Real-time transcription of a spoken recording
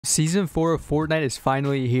Season 4 of Fortnite is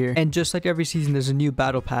finally here, and just like every season, there's a new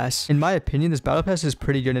battle pass. In my opinion, this battle pass is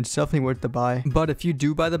pretty good and it's definitely worth the buy. But if you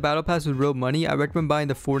do buy the battle pass with real money, I recommend buying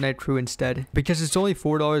the Fortnite crew instead, because it's only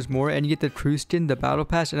 $4 more and you get the crew skin, the battle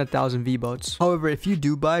pass, and 1,000 V-bucks. However, if you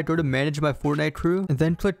do buy, go to manage my Fortnite crew, and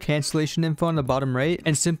then click cancellation info on the bottom right,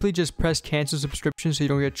 and simply just press cancel subscription so you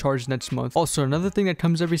don't get charged next month. Also, another thing that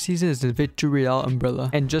comes every season is the Victory Royale umbrella,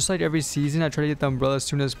 and just like every season, I try to get the umbrella as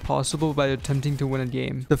soon as possible by attempting to win a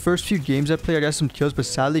game. The first few games I played, I got some kills, but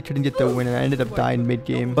sadly couldn't get the win and I ended up dying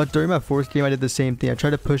mid-game. But during my fourth game, I did the same thing. I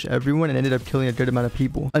tried to push everyone and ended up killing a good amount of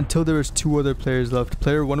people until there was 2 other players left.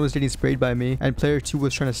 Player 1 was getting sprayed by me and player 2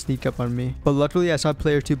 was trying to sneak up on me. But luckily I saw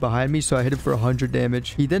player 2 behind me, so I hit him for 100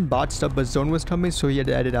 damage. He then botched up, but zone was coming, so he had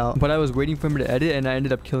to edit out. But I was waiting for him to edit and I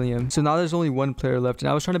ended up killing him. So now there's only 1 player left and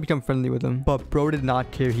I was trying to become friendly with him. But bro did not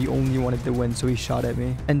care. He only wanted to win, so he shot at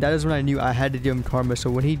me. And that is when I knew I had to give him karma. So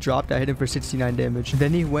when he dropped, I hit him for 69 damage.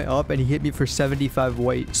 Then he went up and he hit me for 75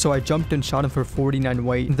 white, so I jumped and shot him for 49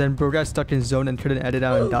 white. Then bro got stuck in zone and couldn't edit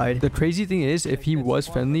out and died. The crazy thing is, if he was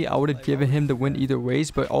friendly, I would have given him the win either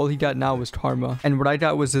ways, but all he got now was karma, and what I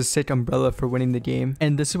got was a sick umbrella for winning the game.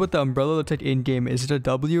 And this is what the umbrella looks like in game. Is it a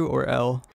W or L?